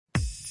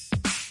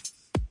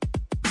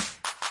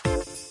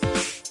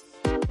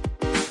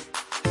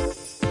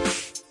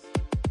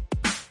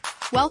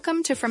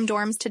Welcome to From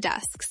Dorms to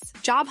Desks,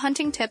 job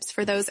hunting tips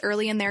for those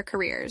early in their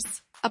careers.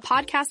 A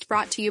podcast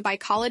brought to you by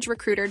College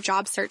Recruiter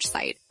job search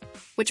site,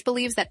 which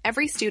believes that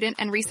every student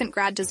and recent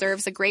grad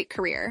deserves a great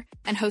career,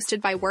 and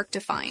hosted by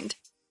WRKdefined.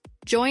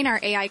 Join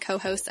our AI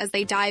co-hosts as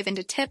they dive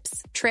into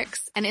tips,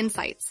 tricks, and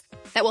insights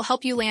that will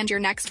help you land your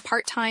next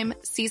part-time,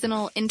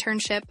 seasonal,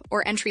 internship,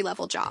 or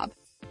entry-level job.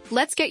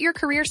 Let's get your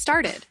career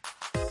started.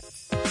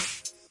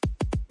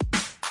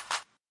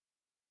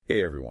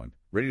 Hey everyone,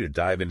 ready to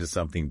dive into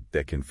something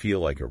that can feel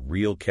like a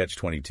real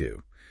catch-22.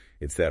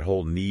 It's that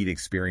whole need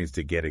experience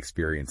to get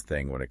experience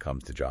thing when it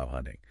comes to job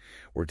hunting.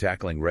 We're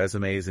tackling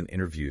resumes and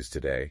interviews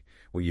today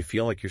when you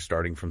feel like you're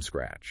starting from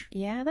scratch.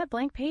 Yeah, that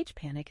blank page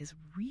panic is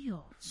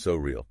real. So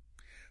real.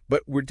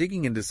 But we're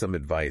digging into some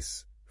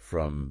advice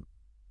from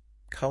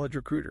College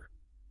Recruiter.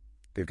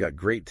 They've got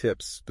great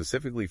tips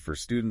specifically for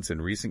students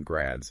and recent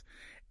grads,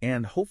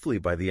 and hopefully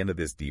by the end of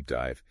this deep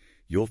dive,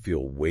 you'll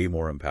feel way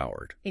more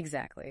empowered.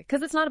 Exactly.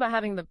 Because it's not about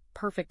having the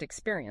perfect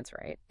experience,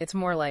 right? It's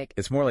more like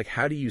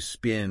how do you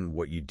spin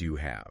what you do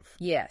have?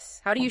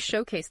 Yes. How do you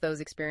showcase those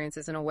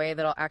experiences in a way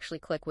that'll actually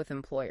click with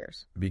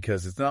employers?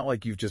 Because it's not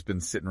like you've just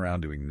been sitting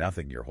around doing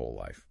nothing your whole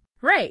life.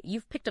 Right.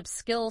 You've picked up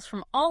skills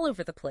from all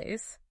over the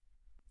place.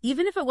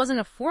 Even if it wasn't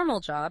a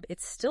formal job,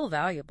 it's still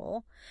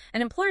valuable.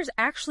 And employers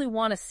actually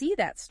want to see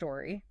that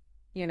story,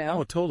 you know?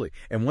 Oh, totally.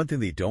 And one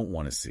thing they don't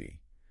want to see,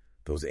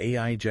 those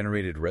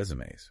AI-generated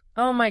resumes.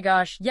 Oh my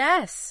gosh,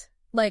 yes!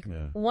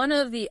 One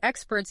of the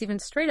experts even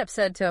straight up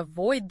said to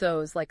avoid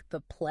those like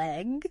the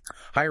plague.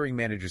 Hiring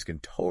managers can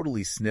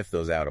totally sniff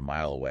those out a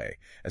mile away,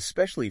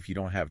 especially if you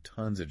don't have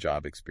tons of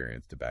job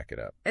experience to back it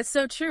up. It's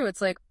so true.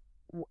 It's like,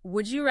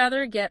 would you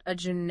rather get a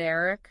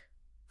generic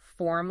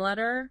form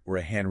letter? Or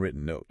a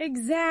handwritten note.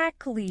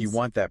 Exactly. You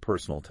want that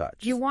personal touch.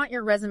 You want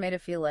your resume to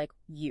feel like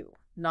you,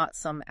 not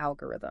some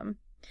algorithm.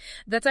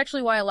 That's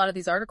actually why a lot of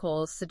these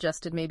articles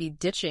suggested maybe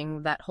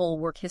ditching that whole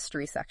work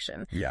history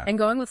section and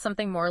going with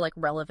something more like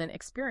relevant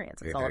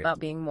experience. It's all about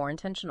being more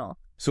intentional.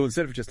 So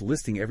instead of just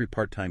listing every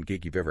part-time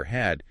gig you've ever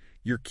had,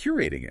 you're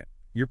curating it.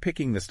 You're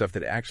picking the stuff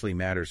that actually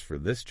matters for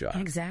this job.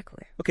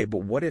 Exactly. Okay,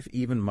 but what if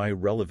even my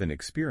relevant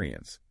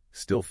experience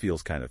still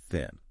feels kind of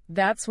thin?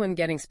 That's when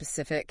getting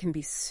specific can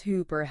be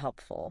super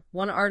helpful.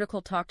 One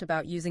article talked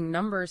about using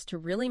numbers to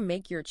really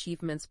make your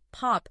achievements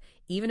pop,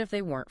 even if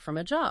they weren't from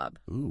a job.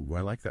 Ooh,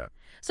 I like that.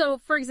 So,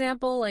 for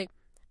example,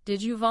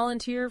 did you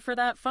volunteer for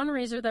that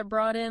fundraiser that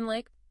brought in,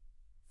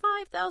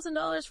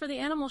 $5,000 for the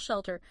animal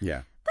shelter?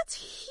 Yeah.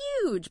 That's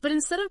huge. But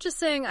instead of just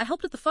saying, I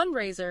helped at the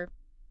fundraiser,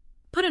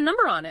 put a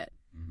number on it.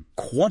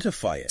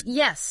 Quantify it.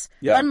 Yes.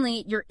 Yeah.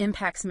 Suddenly, your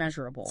impact's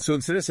measurable. So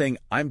instead of saying,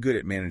 I'm good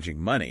at managing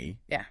money,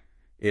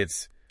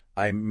 it's,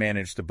 I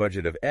managed a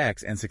budget of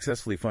X and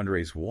successfully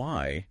fundraised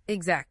Y.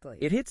 Exactly.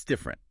 It hits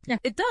different. Yeah,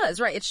 it does,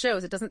 right? It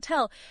shows, it doesn't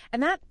tell.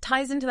 And that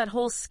ties into that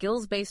whole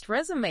skills-based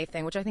resume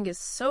thing, which I think is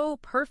so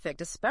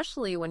perfect,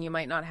 especially when you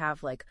might not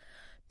have,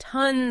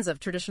 tons of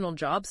traditional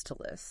jobs to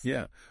list.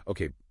 Yeah.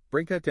 Okay,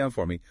 break that down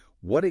for me.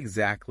 What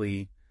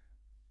exactly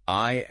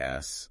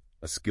is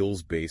a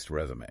skills-based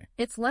resume?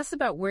 It's less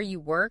about where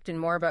you worked and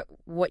more about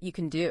what you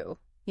can do,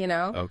 you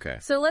know? Okay.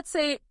 So let's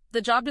say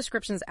the job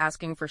description is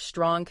asking for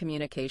strong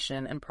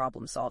communication and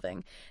problem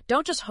solving.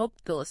 Don't just hope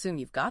they'll assume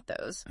you've got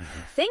those.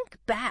 Think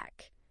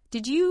back.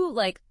 Did you,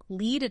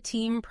 lead a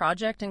team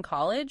project in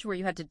college where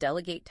you had to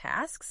delegate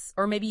tasks?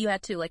 Or maybe you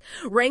had to,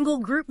 wrangle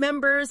group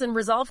members and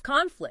resolve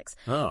conflicts?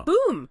 Oh.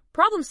 Boom!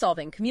 Problem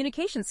solving,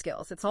 communication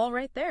skills. It's all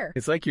right there.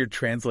 It's like you're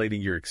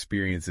translating your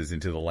experiences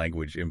into the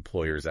language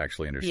employers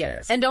actually understand.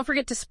 Yes. And don't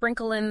forget to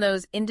sprinkle in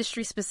those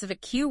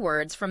industry-specific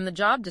keywords from the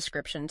job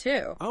description,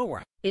 too. Oh,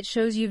 right. It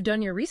shows you've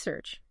done your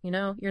research.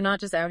 You're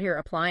not just out here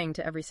applying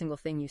to every single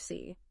thing you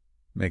see.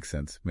 Makes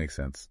sense.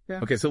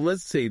 Yeah. Okay, so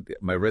let's say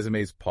my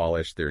resume's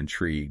polished, they're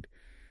intrigued.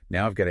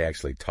 Now I've got to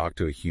actually talk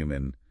to a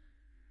human.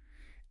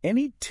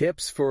 Any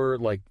tips for,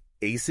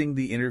 acing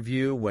the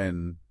interview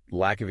when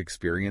lack of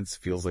experience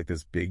feels like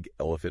this big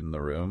elephant in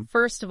the room?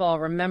 First of all,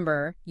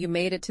 remember, you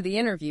made it to the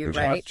interview,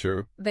 right? That's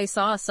true. They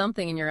saw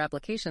something in your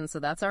application, so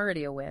that's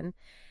already a win.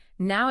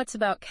 Now it's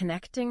about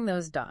connecting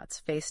those dots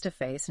face to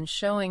face and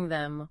showing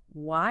them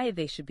why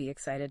they should be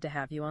excited to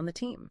have you on the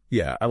team.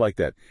 Yeah, I like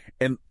that.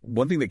 And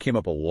one thing that came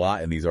up a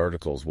lot in these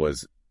articles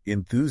was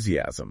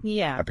enthusiasm.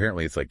 Yeah.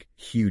 Apparently it's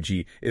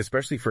huge,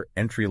 especially for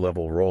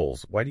entry-level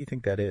roles. Why do you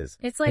think that is?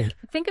 It's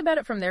think about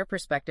it from their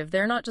perspective.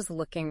 They're not just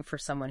looking for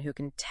someone who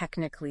can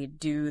technically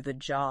do the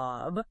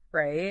job,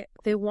 right?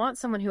 They want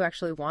someone who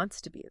actually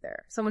wants to be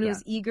there. Someone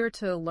who's eager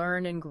to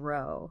learn and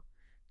grow.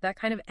 That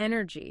kind of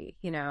energy,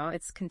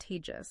 it's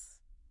contagious.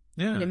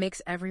 Yeah. And it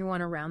makes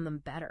everyone around them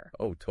better.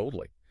 Oh,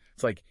 totally.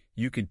 It's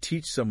you can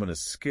teach someone a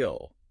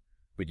skill,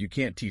 but you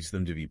can't teach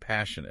them to be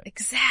passionate.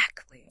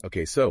 Exactly.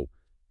 Okay, so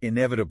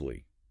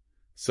inevitably,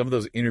 some of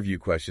those interview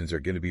questions are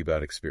going to be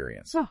about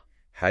experience. Oh.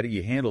 How do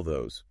you handle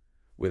those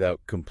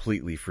without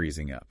completely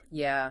freezing up?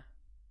 Yeah.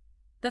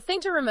 The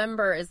thing to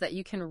remember is that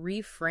you can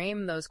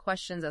reframe those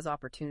questions as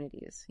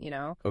opportunities, you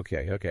know?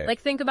 Okay. Like,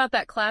 think about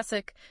that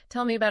classic,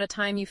 tell me about a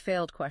time you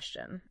failed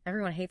question.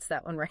 Everyone hates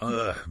that one, right?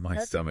 Ugh, my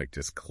stomach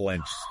just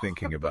clenched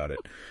thinking about it.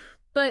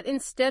 But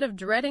instead of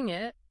dreading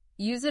it,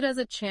 use it as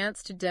a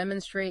chance to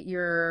demonstrate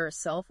your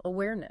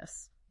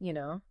self-awareness, you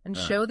know, and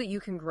show that you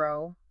can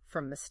grow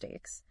from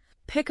mistakes.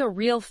 Pick a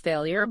real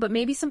failure, but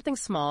maybe something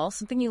small,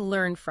 something you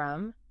learned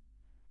from,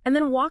 and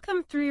then walk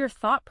them through your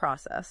thought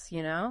process,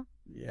 you know?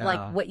 Yeah.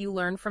 Like what you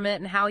learned from it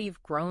and how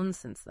you've grown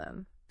since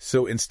then.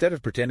 So instead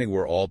of pretending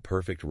we're all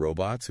perfect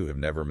robots who have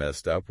never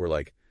messed up, we're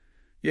like,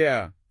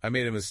 yeah, I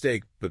made a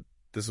mistake, but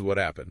this is what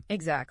happened.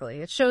 Exactly.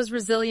 It shows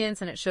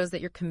resilience, and it shows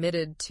that you're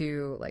committed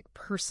to like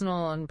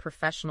personal and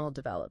professional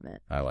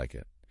development. I like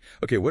it.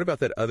 Okay, what about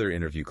that other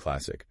interview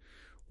classic?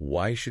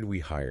 Why should we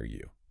hire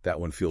you? That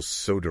one feels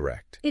so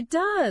direct. It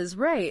does,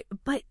 right.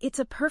 But it's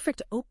a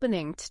perfect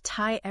opening to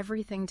tie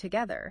everything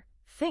together.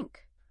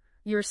 Think.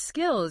 Your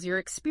skills, your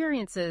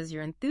experiences,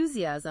 your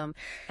enthusiasm,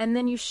 and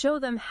then you show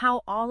them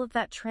how all of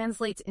that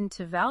translates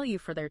into value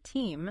for their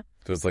team.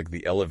 So it's like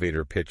the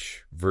elevator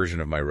pitch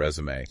version of my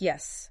resume.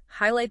 Yes.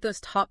 Highlight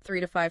those top 3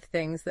 to 5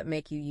 things that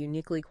make you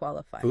uniquely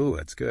qualified. Ooh,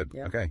 that's good.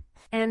 Yep. Okay.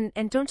 And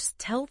don't just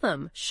tell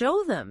them,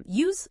 show them.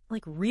 Use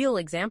like real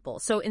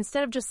examples. So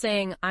instead of just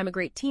saying, I'm a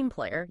great team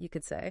player, you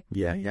could say.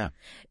 Yeah.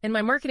 In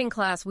my marketing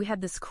class, we had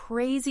this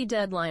crazy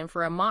deadline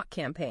for a mock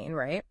campaign,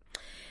 right?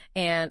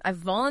 And I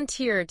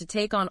volunteered to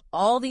take on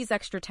all these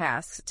extra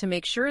tasks to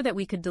make sure that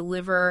we could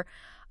deliver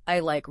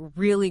a like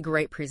really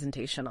great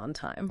presentation on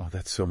time. Oh,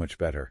 that's so much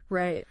better.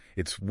 Right.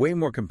 It's way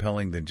more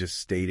compelling than just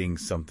stating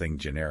something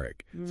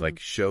generic. It's like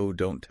show,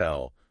 don't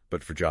tell,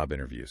 but for job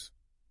interviews.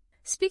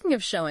 Speaking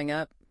of showing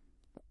up,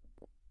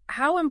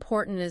 how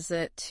important is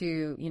it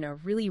to, you know,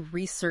 really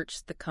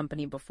research the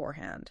company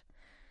beforehand,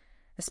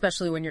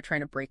 especially when you're trying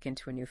to break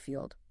into a new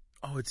field?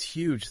 Oh, it's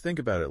huge. Think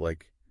about it.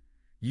 Like,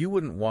 you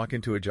wouldn't walk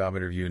into a job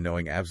interview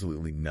knowing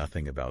absolutely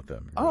nothing about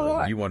them.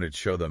 Oh, you want to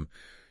show them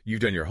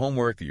you've done your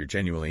homework, that you're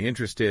genuinely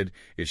interested.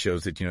 It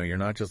shows that, you know, you're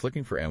not just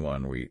looking for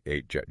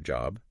M1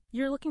 job.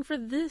 You're looking for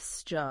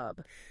this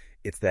job.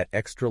 It's that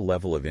extra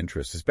level of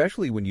interest,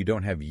 especially when you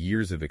don't have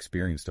years of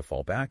experience to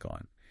fall back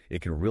on.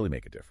 It can really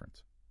make a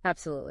difference.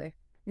 Absolutely.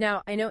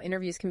 Now, I know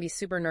interviews can be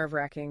super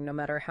nerve-wracking no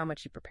matter how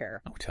much you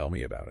prepare. Oh, tell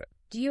me about it.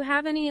 Do you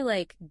have any,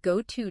 like,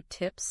 go-to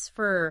tips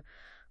for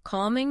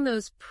calming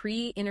those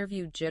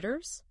pre-interview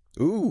jitters?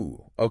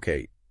 Ooh,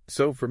 okay.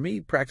 So for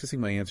me,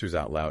 practicing my answers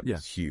out loud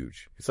is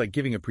huge. It's like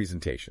giving a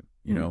presentation,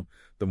 you know?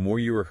 The more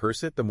you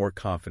rehearse it, the more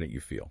confident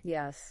you feel.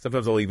 Yes.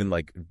 Sometimes I'll even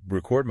like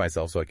record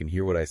myself so I can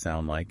hear what I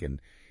sound like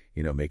and,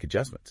 you know, make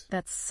adjustments.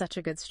 That's such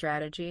a good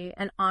strategy.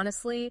 And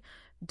honestly,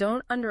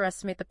 don't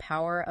underestimate the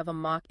power of a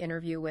mock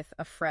interview with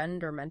a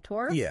friend or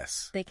mentor.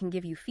 Yes. They can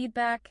give you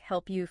feedback,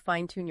 help you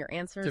fine-tune your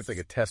answers. It's like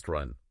a test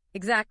run.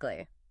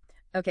 Exactly.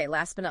 Okay,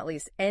 last but not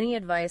least, any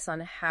advice on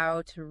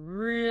how to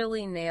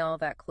really nail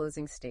that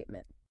closing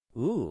statement?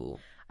 Ooh.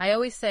 I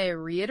always say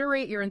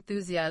reiterate your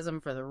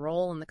enthusiasm for the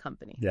role in the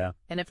company. Yeah.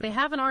 And if they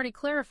haven't already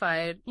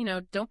clarified, you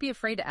know, don't be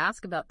afraid to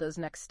ask about those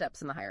next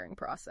steps in the hiring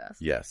process.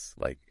 Yes.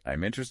 Like,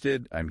 I'm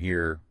interested. I'm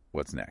here.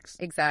 What's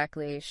next?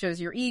 Exactly. It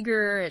shows you're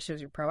eager. It shows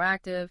you're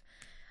proactive.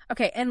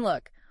 Okay, and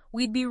look,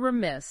 we'd be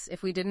remiss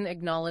if we didn't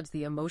acknowledge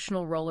the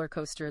emotional roller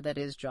coaster that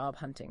is job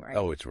hunting, right?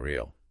 Oh, it's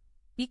real.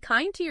 Be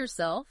kind to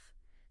yourself.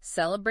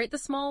 Celebrate the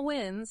small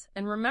wins,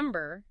 and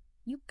remember,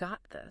 you got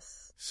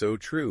this. So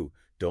true.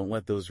 Don't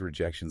let those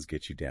rejections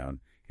get you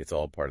down. It's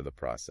all part of the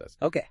process.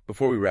 Okay.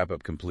 Before we wrap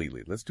up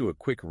completely, let's do a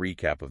quick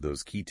recap of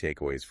those key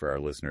takeaways for our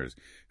listeners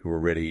who are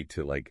ready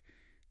to, like,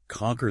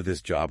 conquer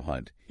this job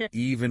hunt,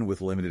 even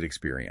with limited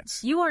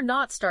experience. You are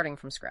not starting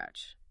from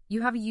scratch.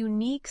 You have a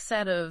unique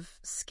set of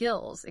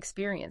skills,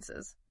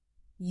 experiences.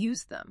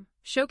 Use them.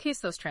 Showcase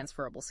those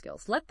transferable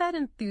skills. Let that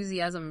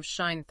enthusiasm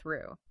shine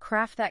through.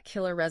 Craft that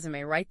killer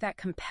resume. Write that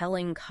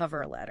compelling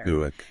cover letter.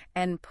 Do it.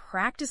 And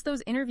practice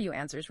those interview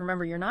answers.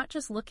 Remember, you're not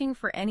just looking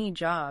for any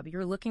job.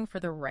 You're looking for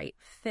the right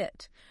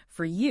fit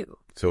for you.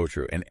 So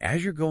true. And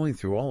as you're going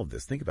through all of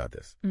this, think about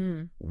this.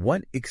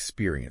 What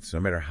experience, no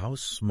matter how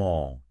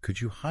small,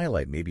 could you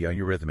highlight maybe on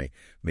your resume,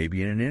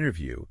 maybe in an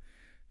interview,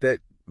 that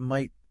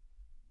might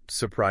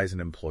surprise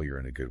an employer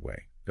in a good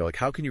way? Like,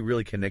 how can you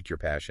really connect your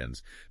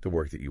passions to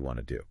work that you want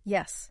to do?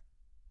 Yes.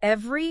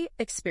 Every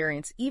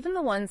experience, even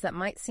the ones that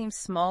might seem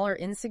small or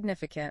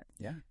insignificant,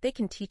 they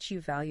can teach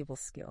you valuable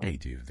skills. They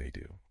do.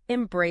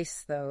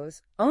 Embrace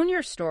those. Own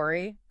your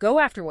story. Go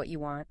after what you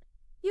want.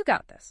 You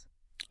got this.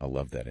 I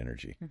love that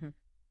energy.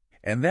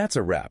 And that's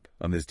a wrap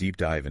on this deep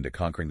dive into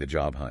conquering the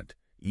job hunt.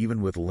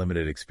 Even with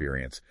limited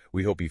experience,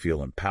 we hope you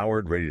feel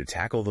empowered, ready to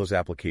tackle those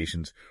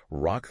applications,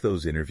 rock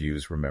those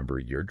interviews. Remember,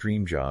 your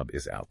dream job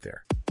is out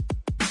there.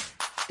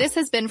 This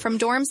has been From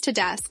Dorms to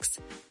Desks,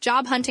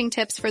 job hunting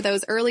tips for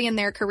those early in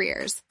their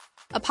careers.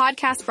 A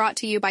podcast brought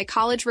to you by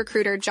College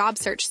Recruiter job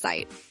search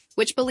site,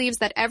 which believes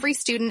that every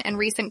student and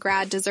recent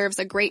grad deserves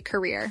a great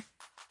career.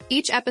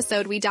 Each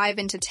episode, we dive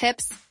into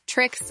tips,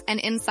 tricks,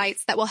 and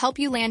insights that will help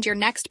you land your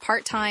next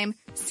part-time,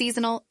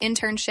 seasonal,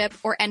 internship,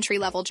 or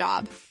entry-level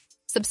job.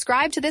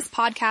 Subscribe to this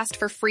podcast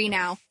for free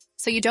now,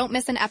 so you don't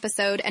miss an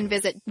episode, and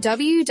visit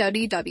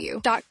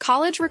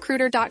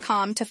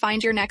www.collegerecruiter.com to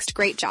find your next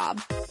great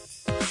job.